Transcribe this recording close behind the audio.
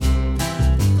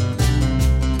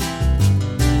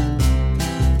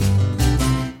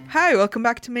Hi, welcome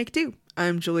back to Make Do.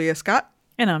 I'm Julia Scott.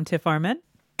 And I'm Tiff Arment.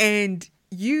 And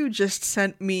you just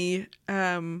sent me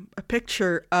a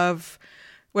picture of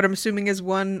what I'm assuming is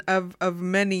one of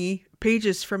many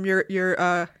pages from your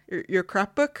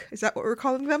crap book. Is that what we're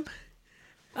calling them?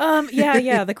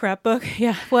 Yeah, the crap book.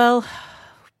 Yeah, well,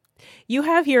 you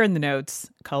have here in the notes,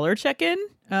 color check-in,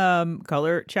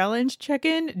 color challenge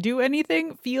check-in, do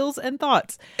anything, feels, and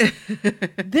thoughts.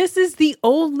 This is the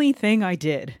only thing I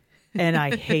did, and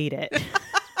I hate it.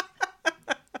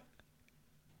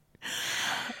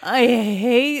 I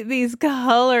hate these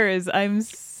colors. I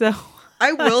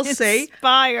will say,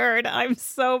 inspired. I'm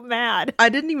so mad. I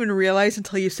didn't even realize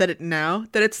until you said it now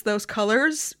that it's those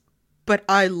colors, but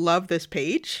I love this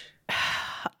page.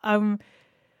 I'm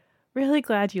really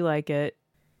glad you like it.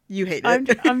 You hate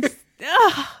it.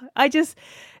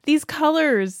 These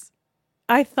colors,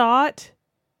 I thought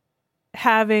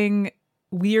having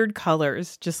weird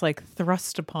colors just like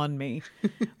thrust upon me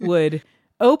would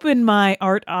open my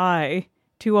art eye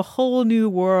to a whole new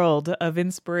world of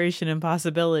inspiration and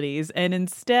possibilities. And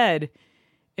instead,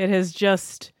 it has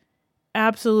just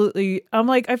absolutely,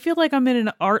 I feel like I'm in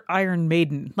an art Iron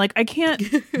Maiden. Like I can't,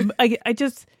 I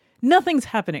just, nothing's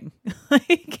happening.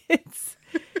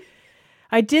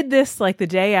 I did this like the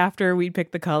day after we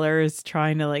picked the colors,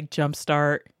 trying to like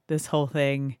jumpstart this whole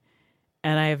thing.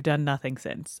 And I have done nothing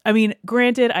since. I mean,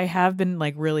 granted, I have been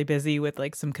like really busy with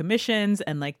like some commissions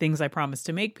and like things I promised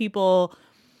to make people,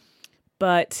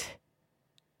 but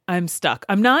I'm stuck.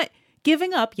 I'm not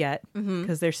giving up yet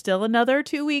because there's still another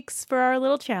 2 weeks for our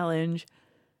little challenge,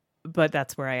 but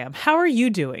that's where I am. How are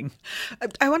you doing?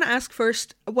 I want to ask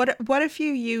first, what if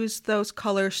you use those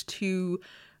colors to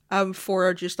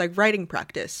for just like writing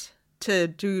practice, to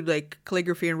do like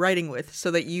calligraphy and writing with,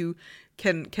 so that you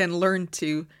can learn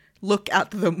to look at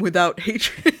them without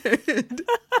hatred?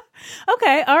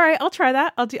 Okay, all right, I'll try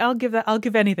that. I'll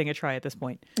give anything a try at this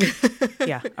point.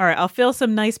 Yeah, all right. I'll fill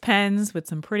some nice pens with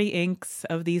some pretty inks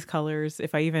of these colors,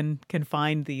 if I even can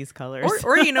find these colors.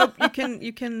 Or you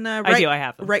can write. I do. I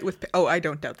have them. Write with. Oh, I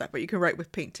don't doubt that, but you can write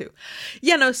with paint too.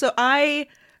 Yeah, no. So it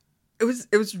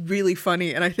was really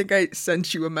funny, and I think I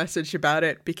sent you a message about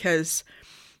it because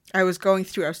I was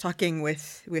talking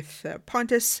with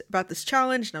Pontus about this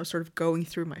challenge, and I was sort of going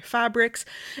through my fabrics.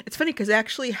 It's funny because I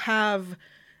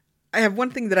have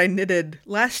one thing that I knitted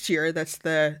last year that's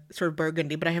the sort of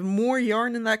burgundy, but I have more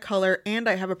yarn in that color, and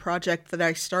I have a project that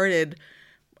I started,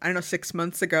 6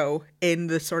 months ago in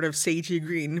the sort of sagey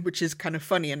green, which is kind of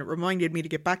funny, and it reminded me to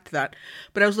get back to that.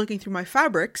 But I was looking through my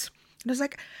fabrics, and I was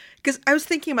like, because I was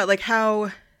thinking about like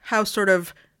how sort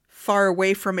of far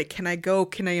away from it can I go?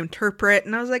 Can I interpret?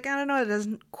 And I was like, I don't know, it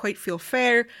doesn't quite feel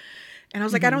fair. And I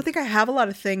was like, I don't think I have a lot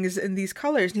of things in these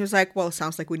colors. And he was like, well, it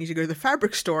sounds like we need to go to the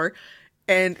fabric store.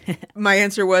 And my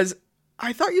answer was,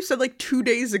 I thought you said like 2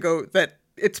 days ago that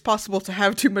it's possible to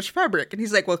have too much fabric. And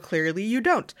he's like, well, clearly you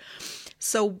don't.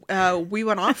 So we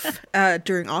went off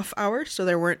during off hours, so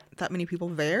there weren't that many people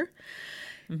there.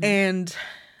 Mm-hmm. And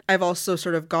I've also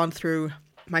sort of gone through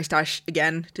my stash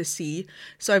again to see.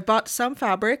 So I bought some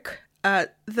fabric.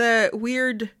 The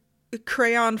weird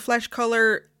crayon flesh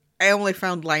color, I only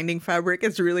found lining fabric.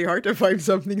 It's really hard to find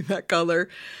something that color.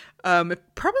 It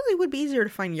probably would be easier to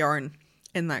find yarn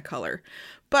in that color.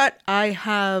 But I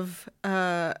have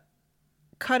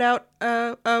cut out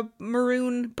a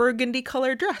maroon burgundy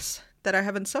color dress that I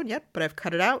haven't sewn yet, but I've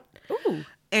cut it out. Ooh,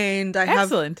 and I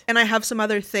excellent. I have some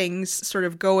other things sort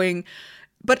of going,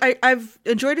 but I've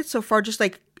enjoyed it so far. Just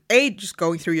like just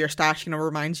going through your stash,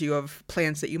 reminds you of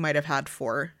plans that you might have had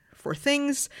for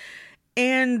things,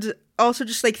 and also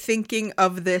just like thinking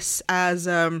of this as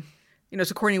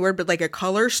it's a corny word, but like a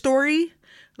color story.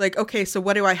 Like, okay, so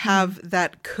what do I have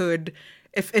that could,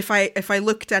 if I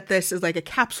looked at this as like a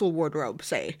capsule wardrobe,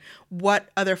 say, what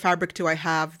other fabric do I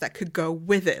have that could go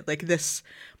with it? Like this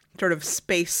sort of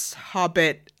space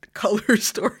hobbit color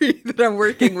story that I'm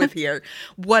working with here.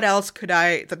 What else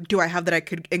do I have that I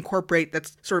could incorporate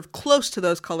that's sort of close to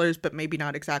those colors, but maybe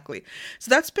not exactly? So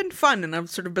that's been fun, and I've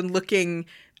sort of been looking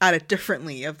at it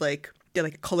differently, of like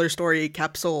a color story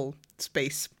capsule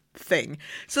space thing.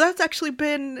 So that's actually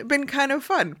been kind of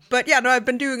fun. But yeah, no, I've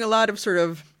been doing a lot of sort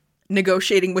of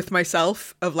negotiating with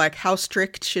myself of like, how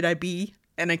strict should I be?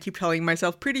 And I keep telling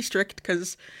myself pretty strict,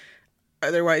 because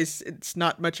otherwise it's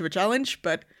not much of a challenge,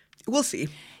 but we'll see.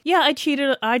 Yeah, I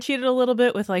cheated a little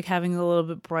bit with like having a little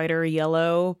bit brighter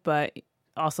yellow, but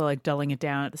also like dulling it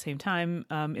down at the same time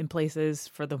in places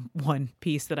for the one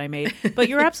piece that I made. But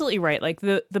you're absolutely right. Like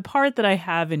the part that I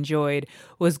have enjoyed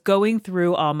was going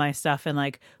through all my stuff and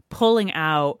like pulling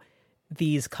out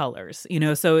these colors,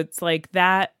 so it's like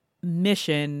that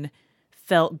mission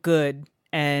felt good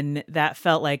And that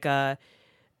felt like a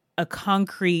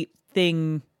concrete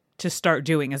thing to start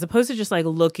doing, as opposed to just like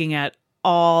looking at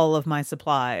all of my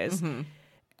supplies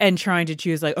and trying to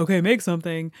choose like, okay, make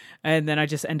something. And then I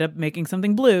just end up making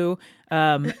something blue.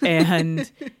 And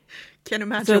Can't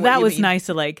imagine. so what that you was mean. nice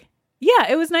to like,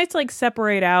 yeah, it was nice to like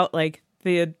separate out like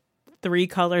the 3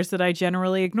 colors that I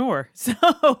generally ignore. So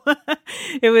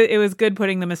it was good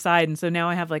putting them aside. And so now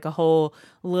I have like a whole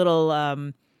little,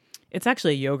 it's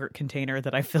actually a yogurt container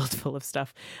that I filled full of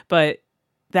stuff, but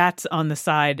that's on the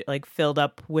side, like filled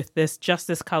up with just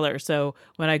this color. So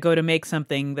when I go to make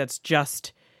something that's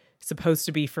just supposed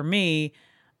to be for me,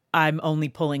 I'm only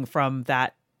pulling from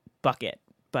that bucket.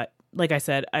 But like I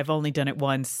said, I've only done it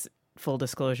once, full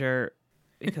disclosure,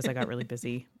 because I got really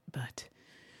busy. But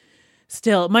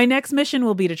still, my next mission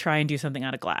will be to try and do something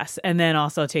out of glass, and then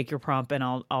also take your prompt and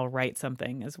I'll write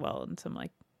something as well, and some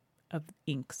like of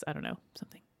inks. I don't know,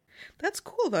 something. That's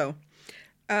cool though.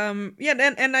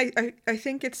 Yeah, and I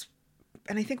think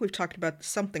and I think we've talked about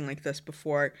something like this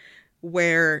before,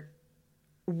 where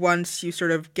once you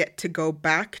sort of get to go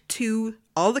back to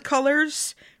all the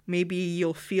colors, maybe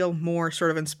you'll feel more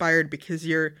sort of inspired because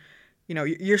you're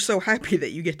so happy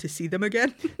that you get to see them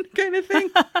again, kind of thing.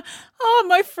 Oh,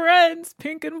 my friends,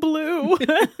 pink and blue,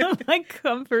 my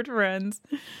comfort friends.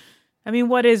 I mean,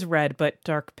 what is red but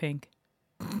dark pink?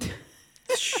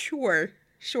 Sure.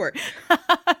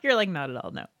 You're like, not at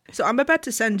all, no. So I'm about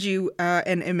to send you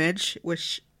an image,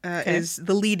 which is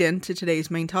the lead-in to today's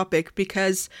main topic,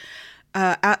 because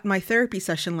at my therapy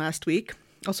session last week,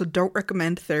 also don't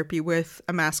recommend therapy with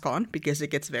a mask on because it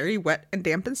gets very wet and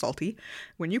damp and salty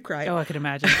when you cry. Oh, I can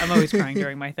imagine. I'm always crying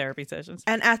during my therapy sessions.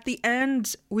 And at the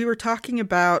end, we were talking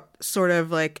about sort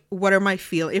of like, what are my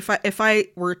feelings? If I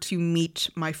were to meet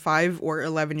my 5 or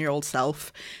 11-year-old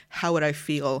self, how would I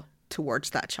feel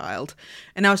towards that child?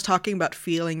 And I was talking about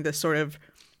feeling this sort of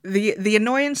the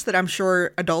annoyance that I'm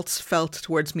sure adults felt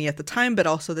towards me at the time, but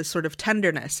also this sort of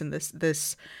tenderness and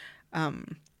this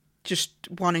just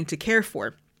wanting to care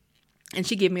for. And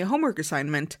she gave me a homework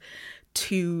assignment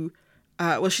to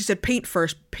she said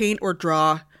paint or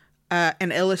draw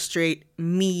and illustrate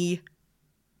me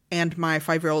and my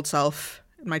 5-year-old self,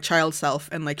 my child self,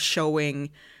 and like showing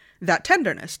that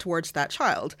tenderness towards that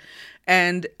child.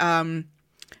 And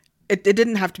it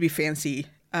didn't have to be fancy,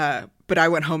 but I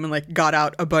went home and like got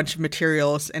out a bunch of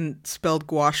materials and spilled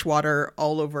gouache water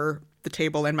all over the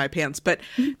table and my pants, but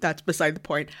that's beside the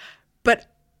point. But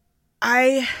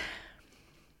it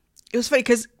was funny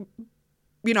because,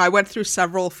 I went through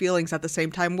several feelings at the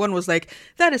same time. One was like,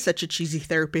 that is such a cheesy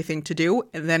therapy thing to do.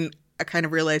 And then I kind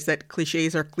of realized that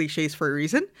cliches are cliches for a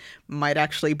reason, might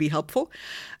actually be helpful.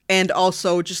 And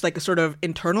also just like a sort of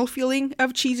internal feeling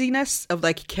of cheesiness of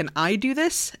like, can I do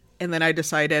this? And then I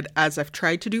decided, as I've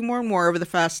tried to do more and more over the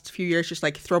past few years, just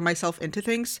like throw myself into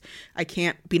things. I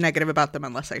can't be negative about them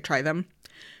unless I try them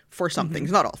for some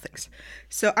things, not all things.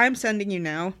 So I'm sending you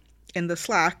now in the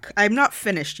Slack. I'm not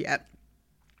finished yet.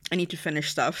 I need to finish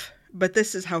stuff, but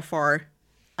this is how far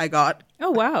I got.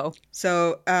 Oh, wow.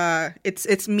 So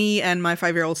it's me and my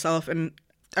 5-year-old self, and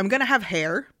I'm going to have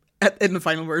hair in the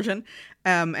final version,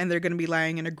 and they're going to be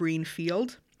lying in a green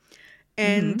field.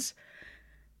 And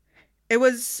it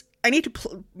was... I need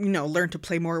to, learn to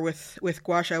play more with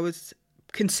gouache. I was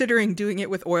considering doing it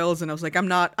with oils, and I was like, I'm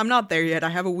not there yet. I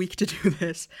have a week to do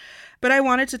this. But I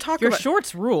wanted to talk Your about...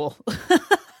 shorts rule.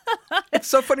 It's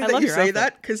so funny that you say outfit.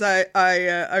 that, because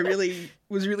I really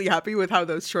was really happy with how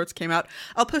those shorts came out.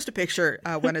 I'll post a picture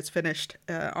when it's finished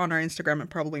on our Instagram, and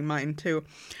probably mine too.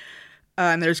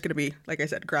 And there's going to be, like I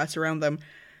said, grass around them.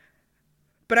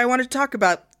 But I wanted to talk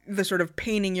about the sort of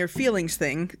painting your feelings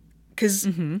thing, because,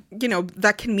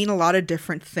 that can mean a lot of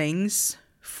different things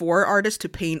for artists to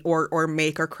paint or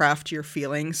make or craft your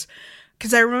feelings.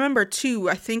 Because I remember, too,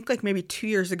 I think like maybe 2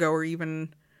 years ago or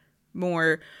even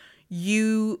more,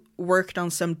 you worked on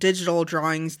some digital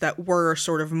drawings that were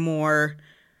sort of more...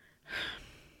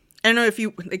 I don't know if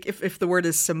you like if the word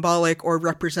is symbolic or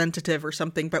representative or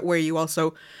something, but where you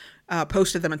also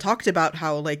posted them and talked about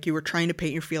how like you were trying to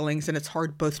paint your feelings and it's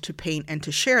hard both to paint and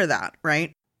to share that,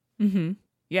 right? Mm-hmm.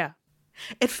 Yeah.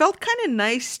 It felt kind of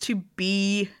nice to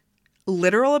be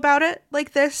literal about it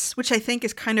like this, which I think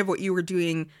is kind of what you were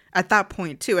doing at that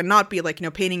point too, and not be like,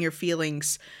 painting your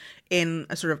feelings in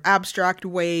a sort of abstract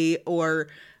way or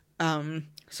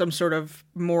some sort of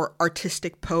more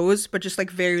artistic pose, but just like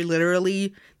very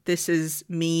literally, this is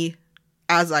me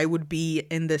as I would be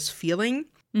in this feeling.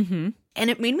 Mm-hmm. And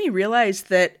it made me realize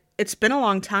that it's been a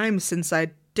long time since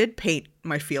I did paint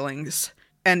my feelings.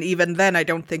 And even then, I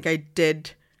don't think I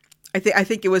did. I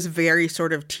think it was very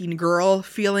sort of teen girl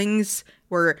feelings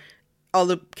where all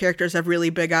the characters have really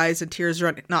big eyes and tears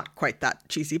run, not quite that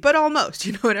cheesy, but almost,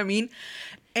 you know what I mean?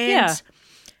 And Yeah.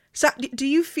 so do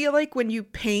you feel like when you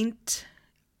paint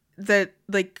that,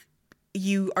 like,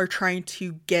 you are trying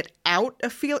to get out a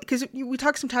feel? Because we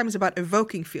talk sometimes about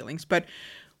evoking feelings, but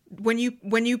when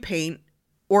you paint,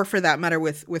 or for that matter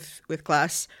with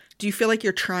glass, do you feel like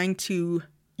you're trying to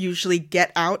usually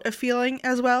get out a feeling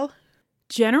as well?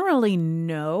 Generally,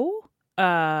 no.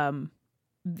 That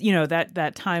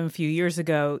time a few years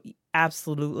ago,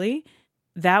 absolutely.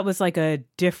 That was like a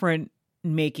different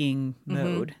making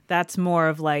mode. That's more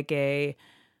of like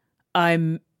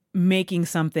I'm making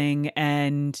something,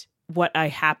 and what I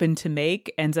happen to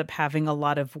make ends up having a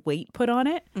lot of weight put on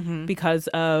it because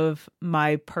of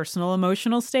my personal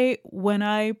emotional state when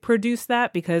I produce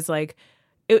that. Because like,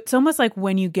 it's almost like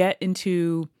when you get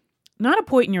into not a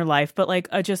point in your life, but like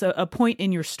just a point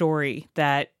in your story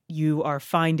that you are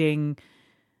finding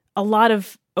a lot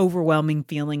of overwhelming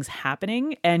feelings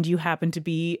happening, and you happen to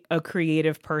be a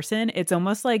creative person. It's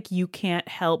almost like you can't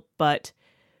help but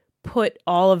put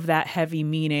all of that heavy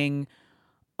meaning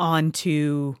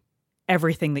onto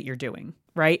everything that you're doing,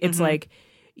 right? It's like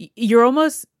you're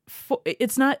almost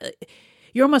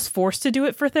you're almost forced to do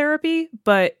it for therapy,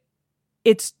 but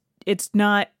it's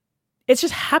not, it's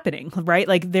just happening, right?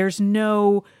 Like there's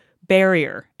no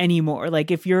barrier anymore.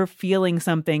 Like if you're feeling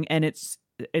something and it's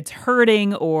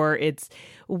hurting, or it's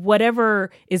whatever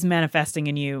is manifesting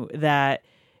in you that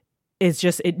is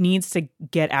just, it needs to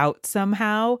get out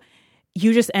somehow,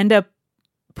 you just end up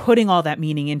putting all that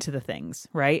meaning into the things,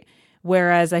 right?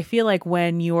 Whereas I feel like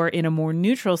when you're in a more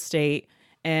neutral state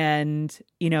and,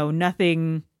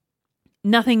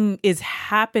 nothing is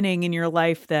happening in your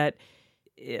life that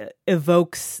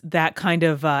evokes that kind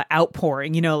of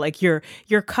outpouring, like your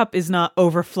cup is not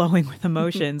overflowing with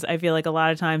emotions. I feel like a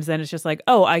lot of times then it's just like,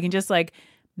 oh, I can just like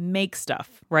make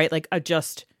stuff, right? Like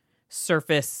adjust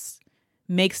surface,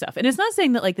 make stuff. And it's not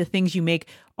saying that like the things you make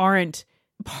aren't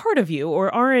part of you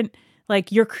or aren't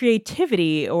like your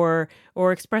creativity or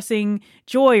expressing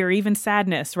joy or even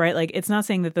sadness, right? Like it's not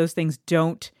saying that those things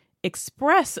don't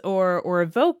express or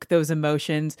evoke those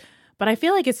emotions, but I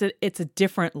feel like it's a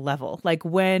different level. Like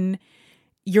when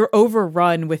you're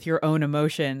overrun with your own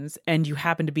emotions and you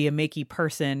happen to be a makey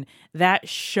person, that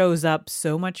shows up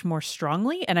so much more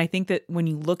strongly. And I think that when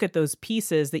you look at those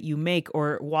pieces that you make,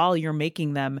 or while you're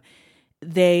making them,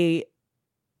 they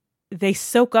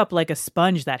soak up like a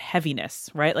sponge that heaviness,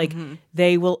 right? Like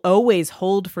they will always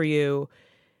hold for you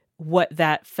what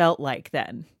that felt like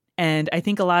then. And I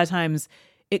think a lot of times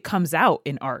it comes out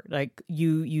in art. Like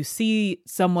you see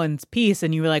someone's piece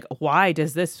and you're like, why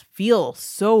does this feel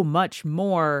so much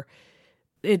more?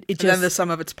 It just, than the sum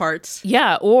of its parts.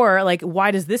 Yeah. Or like,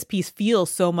 why does this piece feel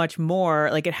so much more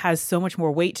like it has so much more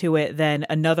weight to it than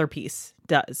another piece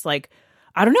does? Like,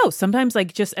 I don't know, sometimes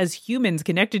like just as humans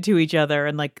connected to each other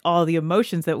and like all the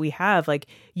emotions that we have, like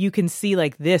you can see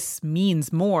like this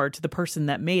means more to the person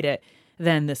that made it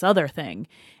than this other thing.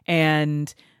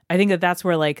 And I think that that's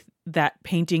where like that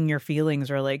painting your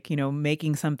feelings, or like,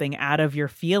 making something out of your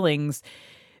feelings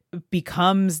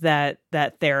becomes that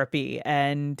therapy.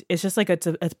 And it's just like it's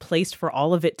a place for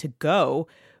all of it to go.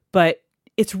 But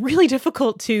it's really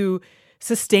difficult to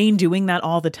sustain doing that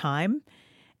all the time.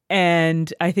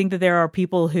 And I think that there are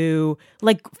people who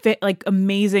like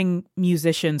amazing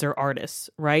musicians or artists,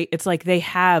 right? It's like they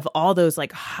have all those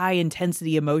like high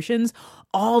intensity emotions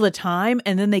all the time,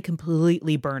 and then they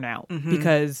completely burn out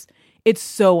because it's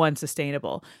so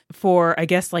unsustainable. For, I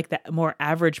guess, like the more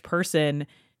average person,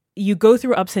 you go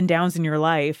through ups and downs in your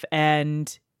life,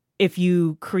 and if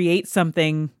you create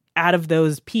something out of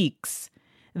those peaks,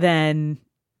 then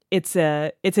it's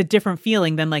a different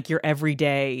feeling than like your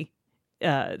everyday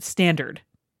standard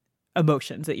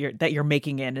emotions that you're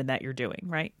making in and that you're doing,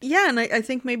 right? Yeah, and I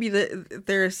think maybe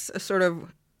there's a sort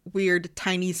of weird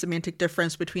tiny semantic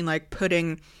difference between like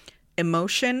putting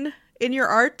emotion in your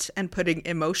art and putting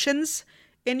emotions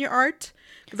in your art.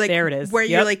 Like, there it is. Where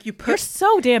you're like, you're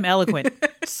so damn eloquent.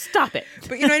 Stop it.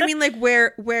 But you know what I mean? Like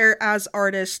where as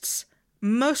artists,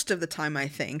 most of the time I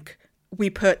think we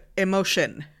put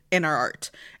emotion in our art,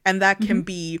 and that can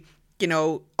be,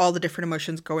 all the different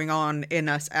emotions going on in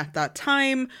us at that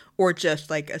time, or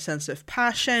just like a sense of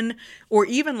passion, or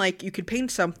even like you could paint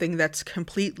something that's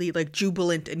completely like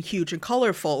jubilant and huge and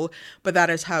colorful, but that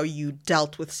is how you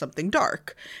dealt with something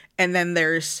dark. And then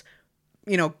there's,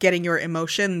 getting your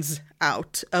emotions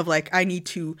out of like, I need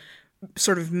to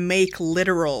sort of make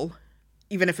literal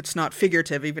even if it's not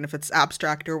figurative, even if it's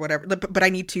abstract or whatever, but I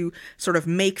need to sort of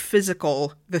make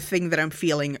physical the thing that I'm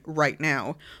feeling right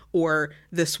now, or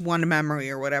this one memory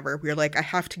or whatever. We're like, I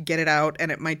have to get it out,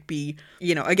 and it might be,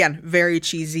 you know, again, very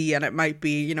cheesy, and it might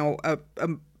be, you know,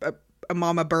 a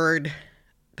mama bird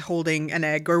holding an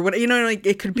egg or what, you know, like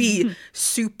it could be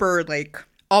super like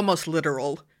almost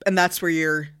literal. And that's where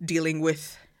you're dealing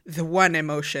with the one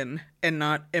emotion and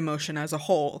not emotion as a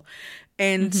whole.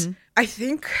 And I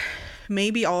think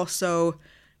maybe also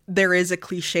there is a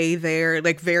cliche there,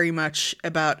 like very much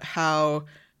about how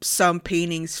some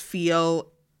paintings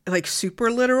feel like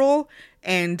super literal.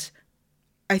 And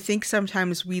I think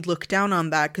sometimes we look down on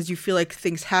that because you feel like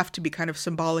things have to be kind of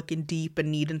symbolic and deep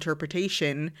and need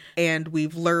interpretation. And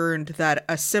we've learned that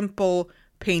a simple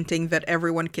painting that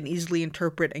everyone can easily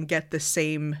interpret and get the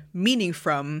same meaning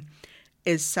from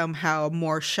is somehow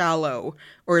more shallow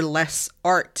or less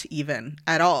art even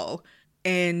at all.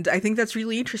 And I think that's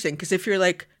really interesting because if you're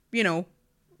like, you know,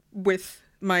 with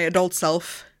my adult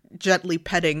self gently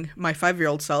petting my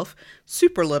 5-year-old self,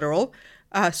 super literal,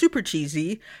 super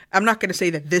cheesy. I'm not going to say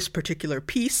that this particular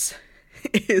piece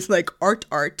is like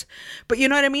art, but you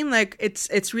know what I mean? Like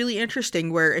it's really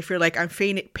interesting where if you're like, I'm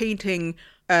painting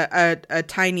a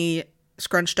tiny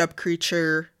scrunched up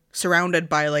creature surrounded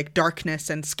by like darkness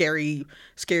and scary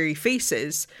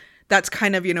faces, that's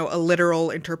kind of, you know, a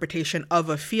literal interpretation of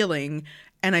a feeling.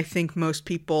 And I think most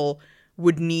people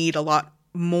would need a lot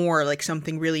more, like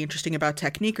something really interesting about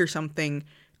technique or something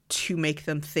to make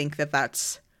them think that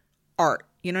that's art.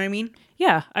 You know what I mean?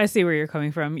 Yeah, I see where you're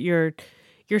coming from. You're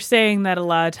saying that a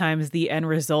lot of times the end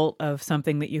result of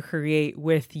something that you create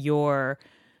with your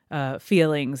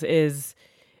feelings is,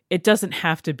 it doesn't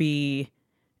have to be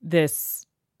this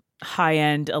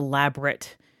high-end,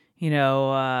 elaborate, you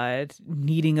know,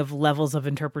 needing of levels of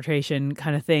interpretation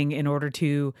kind of thing in order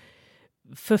to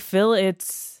fulfill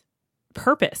its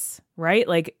purpose, right?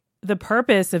 Like the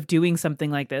purpose of doing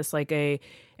something like this, like an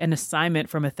assignment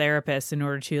from a therapist in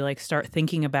order to like start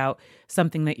thinking about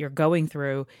something that you're going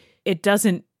through, it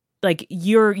doesn't, like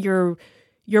you're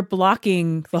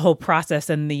blocking the whole process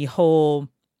and the whole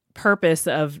purpose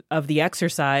of the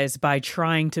exercise by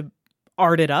trying to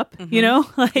art it up, you know?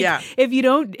 Like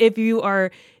if you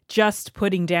are just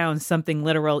putting down something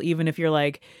literal, even if you're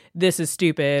like, this is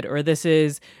stupid, or this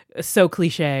is so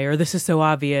cliche, or this is so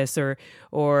obvious,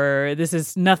 or this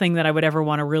is nothing that I would ever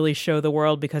want to really show the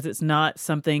world because it's not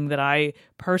something that I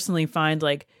personally find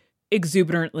like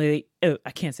exuberantly,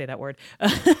 I can't say that word.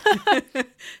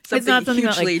 It's not something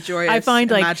hugely that, like, joyous, I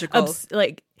find like magical.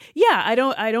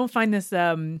 I don't find this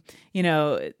you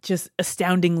know, just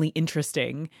astoundingly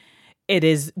interesting. It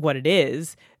is what it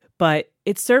is, but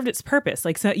it served its purpose.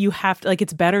 Like, so you have to, like,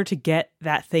 it's better to get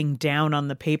that thing down on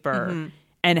the paper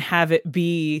and have it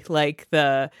be like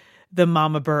the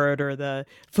mama bird or the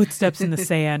footsteps in the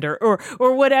sand or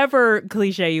whatever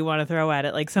cliche you want to throw at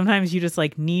it. Like sometimes you just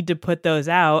like need to put those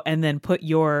out and then put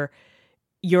your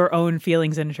own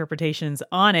feelings and interpretations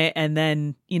on it. And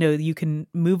then, you know, you can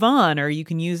move on, or you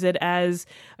can use it as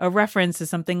a reference to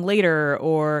something later,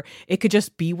 or it could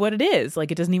just be what it is.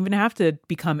 Like it doesn't even have to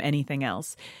become anything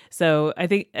else. So I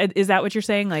think, is that what you're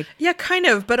saying? Like, yeah, kind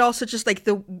of, but also just like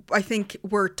I think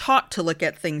we're taught to look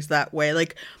at things that way.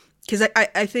 Like, because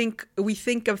I think we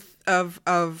think of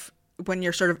when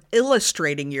you're sort of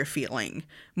illustrating your feeling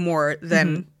more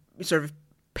than sort of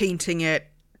painting it,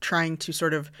 trying to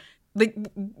sort of, like,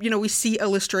 you know, we see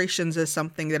illustrations as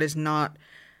something that is not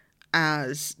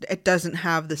as, it doesn't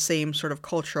have the same sort of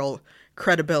cultural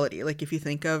credibility. Like if you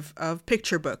think of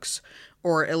picture books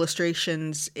or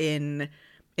illustrations in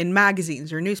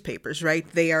magazines or newspapers, right?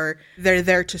 They're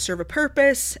there to serve a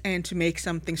purpose and to make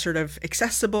something sort of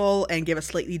accessible and give a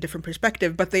slightly different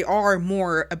perspective, but they are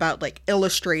more about like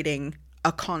illustrating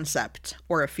a concept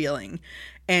or a feeling.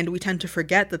 And we tend to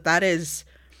forget that is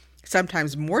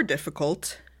sometimes more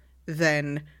difficult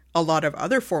than a lot of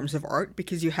other forms of art,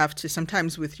 because you have to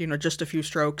sometimes with, you know, just a few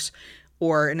strokes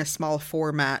or in a small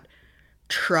format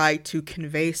try to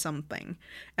convey something.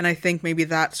 And I think maybe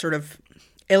that sort of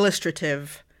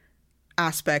illustrative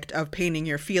aspect of painting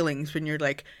your feelings, when you're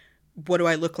like, what do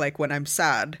I look like when I'm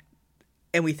sad?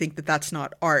 And we think that that's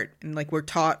not art. And like we're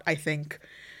taught, I think,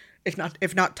 if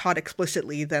not taught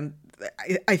explicitly, then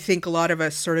I think a lot of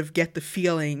us sort of get the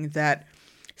feeling that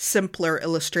simpler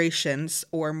illustrations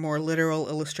or more literal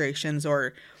illustrations,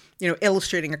 or, you know,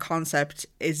 illustrating a concept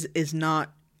is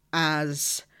not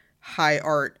as high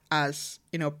art as,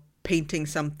 you know, painting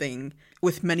something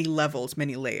with many levels,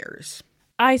 many layers.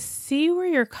 I see where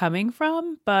you're coming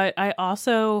from, but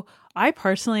I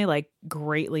personally like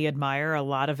greatly admire a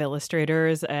lot of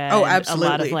illustrators and a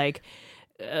lot of like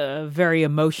very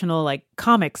emotional, like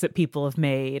comics that people have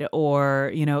made,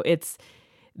 or, you know, it's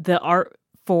the art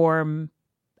form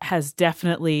has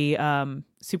definitely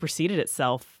superseded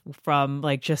itself from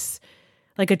like just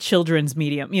like a children's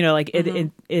medium, you know, like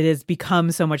it has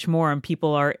become so much more, and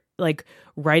people are like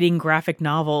writing graphic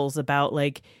novels about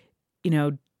like, you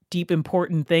know, deep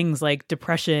important things like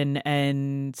depression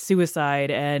and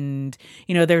suicide, and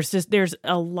you know, there's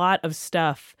a lot of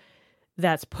stuff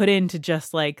that's put into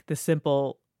just like the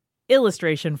simple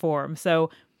illustration form. So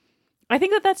I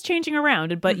think that that's changing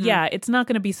around, but yeah, it's not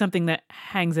going to be something that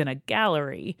hangs in a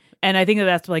gallery. And I think that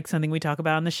that's like something we talk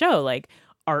about on the show, like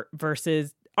art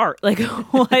versus art. Like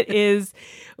what is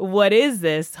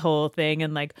this whole thing?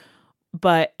 And like,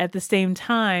 but at the same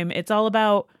time, it's all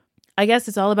about, I guess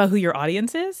it's all about who your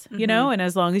audience is, you know? And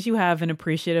as long as you have an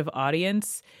appreciative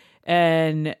audience,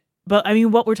 but I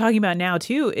mean, what we're talking about now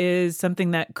too is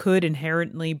something that could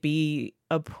inherently be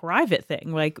a private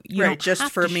thing. Like you don't just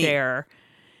have for to me. share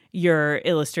your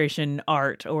illustration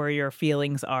art or your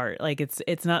feelings art. Like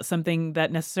it's not something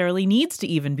that necessarily needs to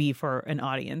even be for an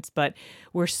audience, but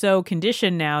we're so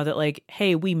conditioned now that like,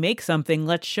 hey, we make something,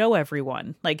 let's show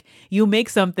everyone. Like you make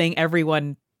something,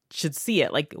 everyone should see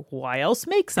it. Like why else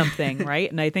make something, right?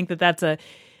 And I think that that's a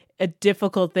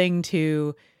difficult thing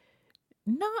to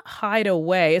not hide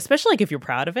away, especially like if you're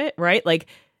proud of it, right? Like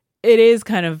it is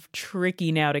kind of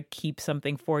tricky now to keep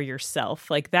something for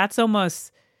yourself. Like that's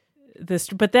almost this,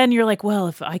 but then you're like, well,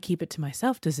 if I keep it to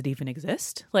myself, does it even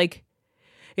exist? Like,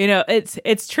 you know,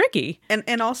 it's tricky.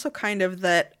 And also kind of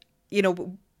that, you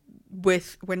know,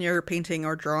 with when you're painting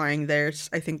or drawing, there's,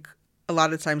 I think a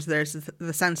lot of times there's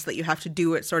the sense that you have to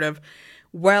do it sort of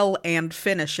well and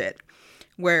finish it.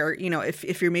 Where, you know,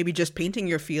 if you're maybe just painting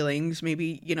your feelings,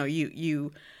 maybe, you know,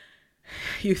 you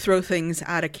throw things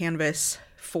at a canvas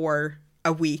for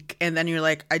a week and then you're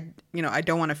like, I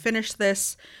don't want to finish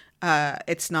this.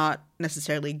 It's not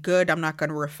necessarily good. I'm not going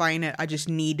to refine it. I just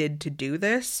needed to do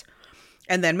this.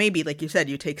 And then maybe, like you said,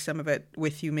 you take some of it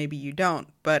with you. Maybe you don't.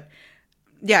 But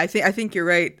yeah, I think you're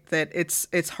right that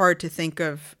it's hard to think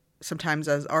of sometimes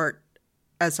as art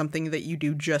as something that you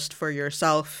do just for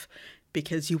yourself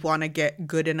because you want to get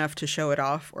good enough to show it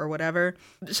off or whatever.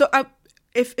 So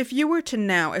if you were to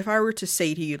now, if I were to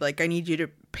say to you, like, I need you to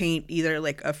paint either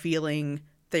like a feeling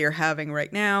that you're having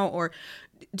right now, or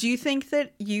do you think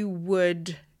that you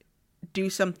would do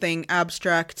something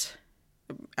abstract?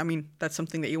 I mean, that's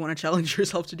something that you want to challenge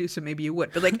yourself to do, so maybe you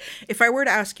would. But like, if I were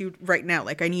to ask you right now,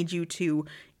 like, I need you to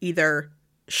either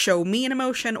show me an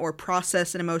emotion or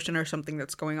process an emotion or something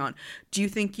that's going on, do you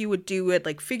think you would do it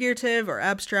like figurative or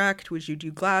abstract? Would you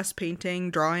do glass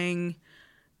painting, drawing,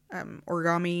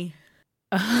 origami?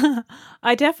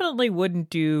 I definitely wouldn't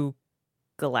do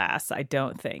glass, I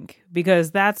don't think,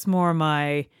 because that's more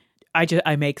my,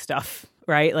 I make stuff,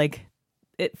 right? Like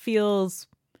it feels,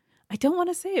 I don't want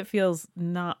to say it feels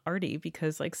not arty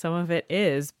because like some of it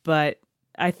is, but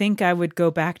I think I would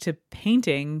go back to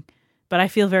painting, but I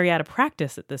feel very out of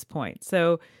practice at this point.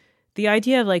 So the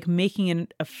idea of like making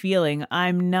a feeling,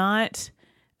 I'm not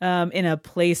in a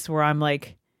place where I'm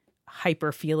like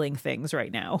hyper feeling things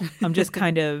right now. I'm just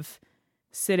kind of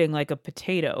sitting like a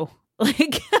potato.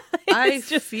 Like I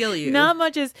just feel you. Not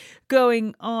much is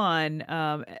going on.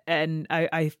 And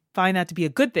I find that to be a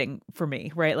good thing for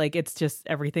me, right? Like it's just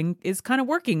everything is kind of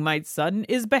working. My son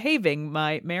is behaving.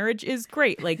 My marriage is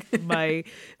great. Like the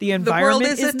environment the world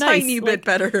is a nice. tiny bit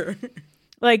better.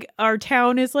 Like our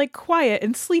town is like quiet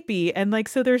and sleepy, and like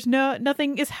so there's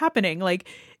nothing is happening. Like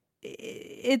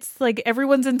it's like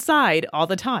everyone's inside all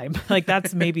the time. Like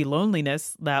that's maybe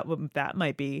loneliness. That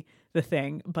might be the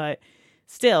thing, but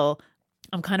still,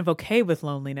 I'm kind of okay with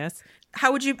loneliness.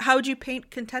 How would you paint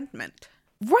contentment?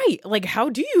 Right. Like how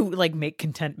do you like make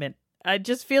contentment? I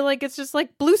just feel like it's just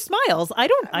like blue smiles. I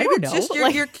don't know. It's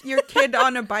just your kid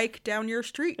on a bike down your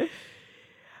street.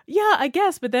 Yeah, I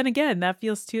guess. But then again, that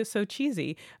feels so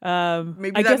cheesy. Maybe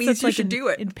I that guess means that's you like should do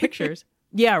it in pictures.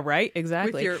 Yeah, right.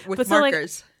 Exactly. With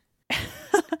markers.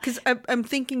 Because I'm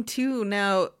thinking too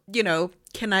now, you know,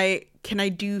 can I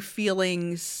do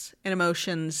feelings and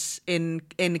emotions in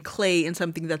clay in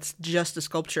something that's just a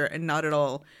sculpture and not at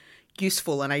all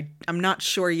useful? And I'm not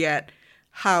sure yet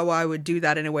how I would do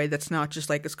that in a way that's not just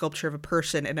like a sculpture of a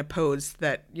person in a pose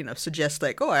that, you know, suggests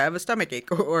like, oh, I have a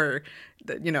stomachache or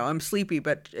you know, I'm sleepy.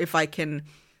 But if I can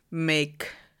make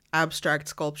abstract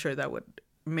sculpture that would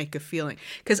make a feeling,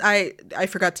 because I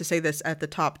forgot to say this at the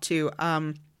top too,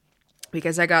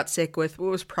 because I got sick with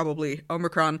what was probably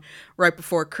Omicron right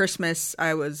before Christmas.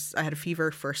 I had a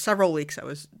fever for several weeks. I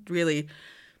was really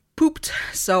pooped,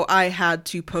 so I had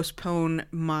to postpone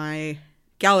my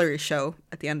gallery show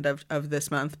at the end of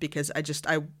this month, because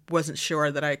I wasn't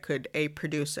sure that I could A,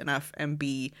 produce enough, and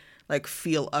B, like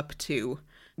feel up to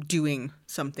doing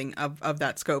something of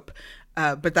that scope.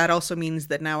 But that also means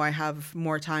that now I have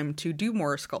more time to do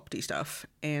more sculpty stuff,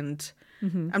 and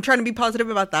I'm trying to be positive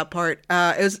about that part.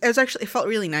 It felt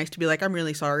really nice to be like, I'm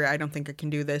really sorry, I don't think I can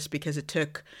do this, because it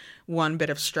took one bit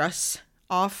of stress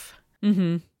off.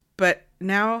 But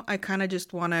now I kind of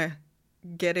just want to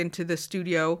get into the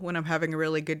studio when I'm having a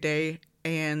really good day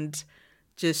and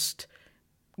just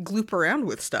gloop around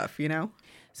with stuff, you know?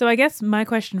 So I guess my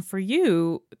question for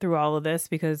you through all of this,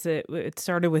 because it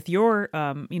started with your,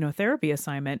 therapy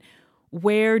assignment,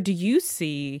 where do you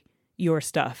see your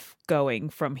stuff going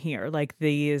from here? Like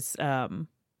these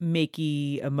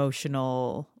makey,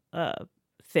 emotional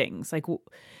things. Like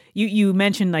you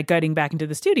mentioned like getting back into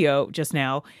the studio just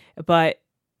now, but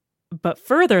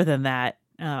further than that,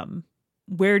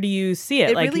 where do you see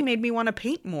it? It really made me want to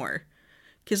paint more.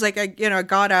 Because, like, I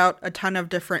got out a ton of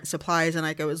different supplies, and,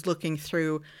 like, I was looking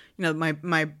through,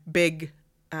 my big,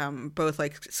 both,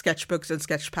 like, sketchbooks and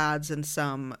sketch pads and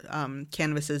some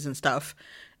canvases and stuff.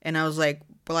 And I was like,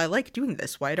 well, I like doing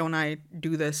this. Why don't I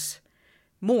do this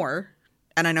more?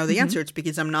 And I know the answer. It's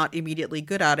because I'm not immediately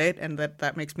good at it, and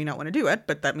that makes me not want to do it.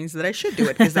 But that means that I should do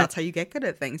it, because that's how you get good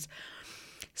at things.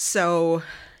 So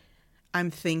I'm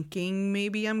thinking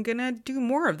maybe I'm going to do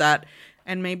more of that.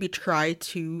 And maybe try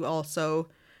to also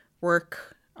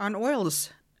work on oils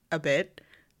a bit,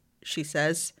 she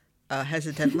says,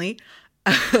 hesitantly.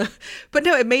 But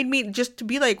no, it made me just to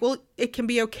be like, well, it can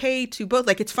be okay to both.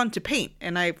 Like, it's fun to paint.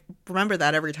 And I remember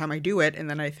that every time I do it. And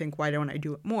then I think, why don't I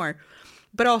do it more?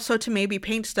 But also to maybe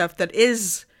paint stuff that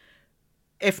is,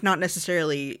 if not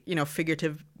necessarily,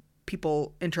 figurative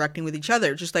people interacting with each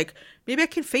other. Just like, maybe I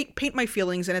can paint my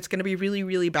feelings, and it's going to be really,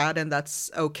 really bad. And that's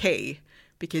okay.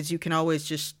 Because you can always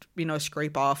just,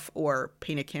 scrape off or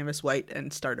paint a canvas white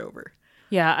and start over.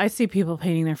 Yeah, I see people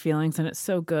painting their feelings, and it's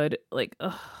so good. Like,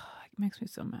 ugh, it makes me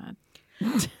so mad.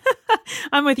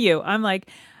 I'm with you. I'm like,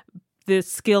 the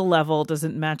skill level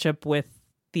doesn't match up with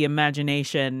the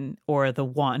imagination or the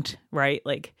want, right?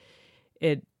 Like,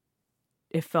 it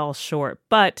fell short.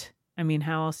 But, I mean,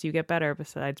 how else do you get better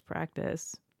besides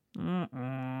practice?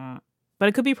 But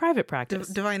it could be private practice.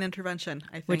 Divine intervention,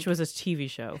 I think. Which was a TV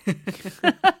show.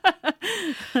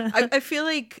 I feel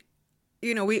like,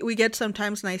 we get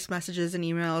sometimes nice messages and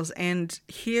emails. And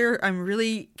here I'm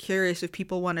really curious if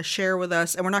people want to share with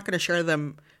us. And we're not going to share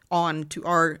them on to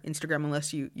our Instagram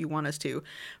unless you want us to.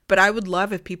 But I would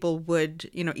love if people would,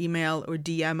 email or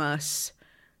DM us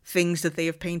things that they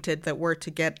have painted that were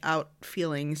to get out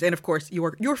feelings. And of course,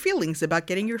 your feelings about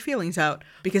getting your feelings out.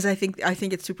 Because I think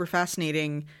it's super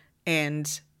fascinating.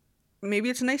 And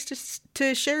maybe it's nice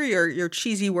to share your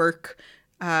cheesy work,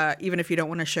 even if you don't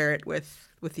want to share it with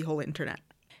the whole internet.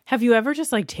 Have you ever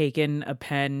just like taken a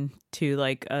pen to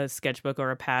like a sketchbook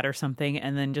or a pad or something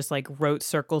and then just like wrote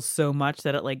circles so much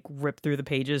that it like ripped through the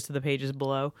pages to the pages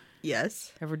below?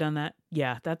 Yes. Ever done that?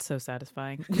 Yeah, that's so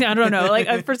satisfying. I don't know.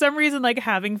 Like for some reason, like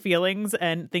having feelings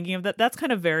and thinking of that's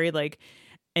kind of very like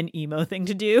an emo thing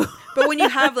to do. But when you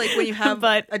have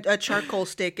a charcoal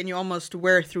stick and you almost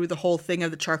wear through the whole thing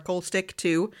of the charcoal stick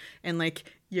too, and like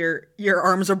your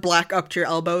arms are black up to your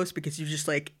elbows because you just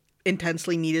like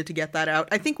intensely needed to get that out.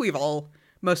 I think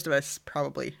most of us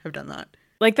probably have done that.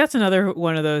 Like that's another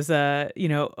one of those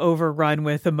overrun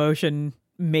with emotion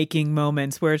making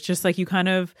moments where it's just like you kind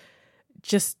of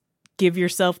just give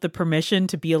yourself the permission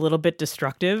to be a little bit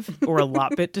destructive or a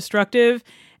lot bit destructive.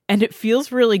 And it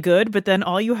feels really good, but then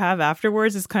all you have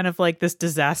afterwards is kind of like this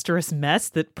disastrous mess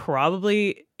that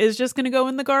probably is just going to go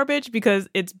in the garbage because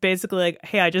it's basically like,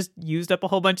 hey, I just used up a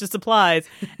whole bunch of supplies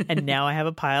and now I have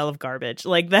a pile of garbage.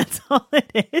 Like that's all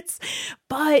it is.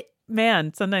 But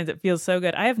man, sometimes it feels so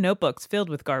good. I have notebooks filled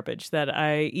with garbage that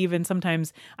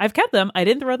I've kept them. I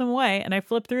didn't throw them away and I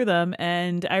flipped through them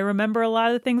and I remember a lot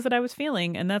of the things that I was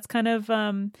feeling. And that's kind of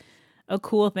a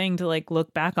cool thing to like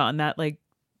look back on that like,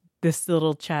 this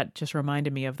little chat just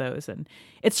reminded me of those. And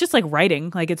it's just like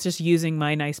writing, like it's just using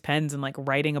my nice pens and like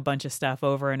writing a bunch of stuff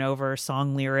over and over,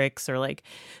 song lyrics or like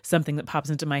something that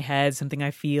pops into my head, something I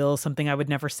feel, something I would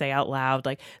never say out loud,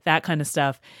 like that kind of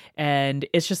stuff. And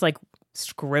it's just like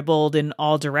scribbled in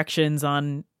all directions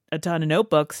on a ton of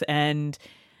notebooks. And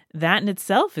that in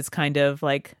itself is kind of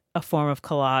like a form of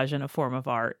collage and a form of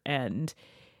art. And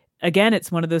again,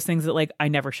 it's one of those things that like I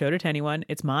never showed it to anyone.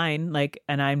 It's mine, like,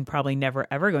 and I'm probably never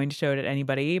ever going to show it to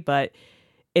anybody, but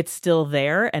it's still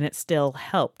there and it still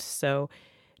helped. So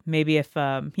maybe if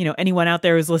anyone out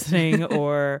there is listening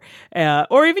or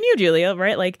even you, Julia,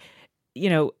 right? Like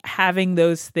having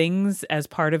those things as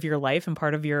part of your life and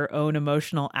part of your own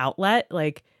emotional outlet,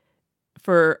 like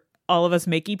for all of us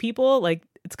makey people, like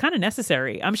it's kind of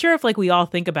necessary. I'm sure if like we all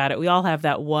think about it, we all have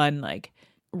that one like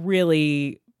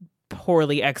really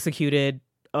poorly executed,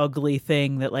 ugly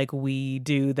thing that like we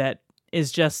do that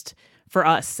is just for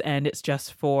us and it's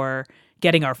just for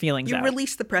getting our feelings out. You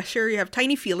release the pressure. You have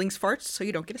tiny feelings farts so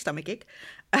you don't get a stomachache.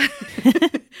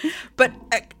 But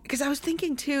because I was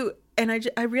thinking too, and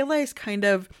I realized kind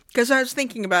of, because I was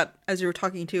thinking about, as you were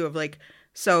talking too, of like,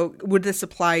 so would this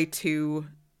apply to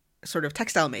sort of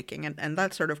textile making and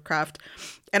that sort of craft?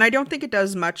 And I don't think it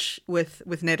does much with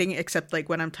knitting, except like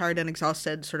when I'm tired and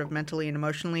exhausted sort of mentally and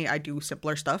emotionally, I do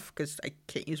simpler stuff because I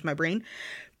can't use my brain.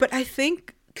 But I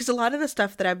think because a lot of the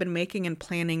stuff that I've been making and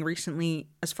planning recently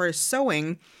as far as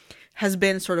sewing has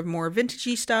been sort of more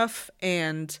vintagey stuff,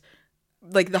 and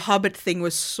like the Hobbit thing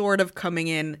was sort of coming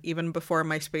in even before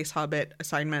my Space Hobbit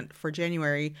assignment for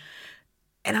January.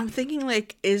 And I'm thinking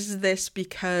like, is this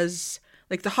because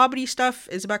like the Hobbity stuff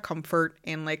is about comfort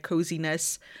and like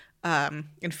coziness,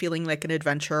 and feeling like an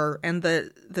adventurer, and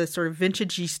the sort of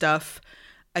vintagey stuff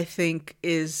I think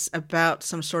is about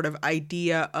some sort of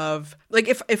idea of like,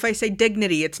 if I say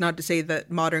dignity, it's not to say that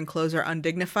modern clothes are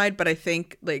undignified, but I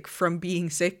think like from being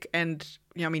sick and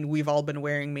I mean, we've all been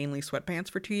wearing mainly sweatpants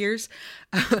for 2 years,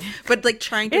 but like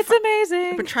trying to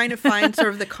amazing. But trying to find sort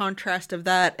of the contrast of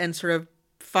that and sort of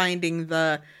finding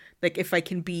the like, if I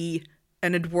can be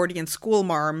an Edwardian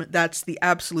schoolmarm, that's the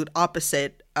absolute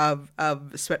opposite of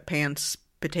sweatpants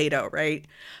potato, right?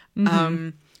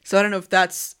 Mm-hmm. So I don't know if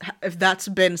that's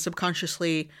been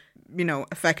subconsciously,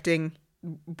 affecting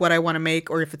what I want to make,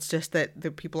 or if it's just that the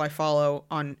people I follow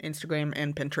on Instagram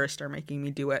and Pinterest are making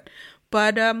me do it.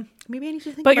 But maybe I need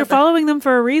to think. But you're following them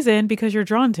for a reason because you're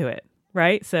drawn to it,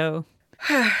 right? So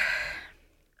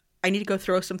I need to go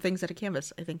throw some things at a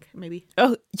canvas, I think, maybe.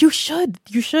 Oh, you should.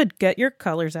 You should get your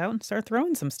colors out and start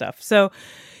throwing some stuff. So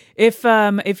if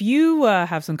you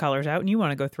have some colors out and you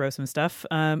want to go throw some stuff,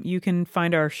 you can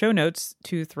find our show notes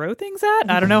to throw things at.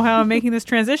 I don't know how I'm making this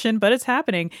transition, but it's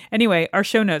happening. Anyway, our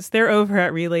show notes, they're over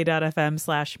at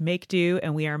relay.fm/makedo,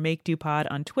 and we are MakeDoPod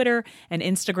on Twitter and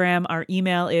Instagram. Our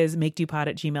email is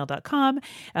makedopod@gmail.com,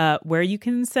 where you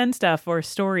can send stuff or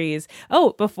stories.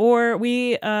 Oh, before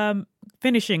we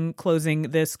closing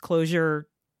this closure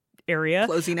area,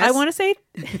 closiness. I want to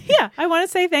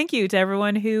say thank you to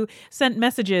everyone who sent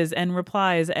messages and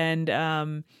replies and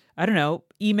I don't know,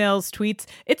 emails, tweets.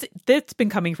 It's been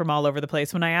coming from all over the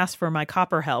place when I asked for my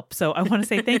copper help. So I want to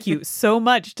say thank you so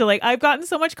much to I've gotten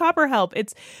so much copper help.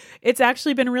 It's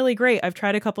actually been really great. I've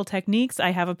tried a couple techniques. I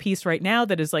have a piece right now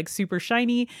that is super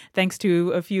shiny thanks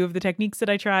to a few of the techniques that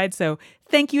I tried. So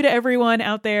thank you to everyone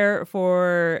out there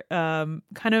for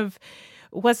kind of,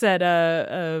 what's that,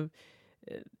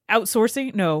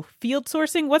 outsourcing? No, field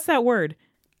sourcing? What's that word?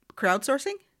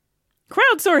 Crowdsourcing?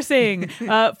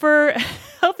 For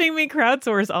helping me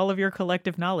crowdsource all of your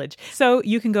collective knowledge. So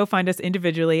you can go find us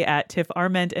individually at Tiff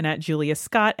Arment and at Julia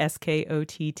Scott,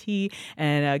 SKOTT.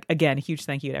 And again, huge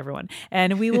thank you to everyone.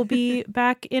 And we will be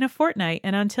back in a fortnight.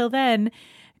 And until then,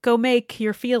 go make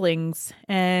your feelings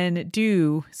and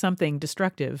do something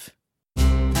destructive.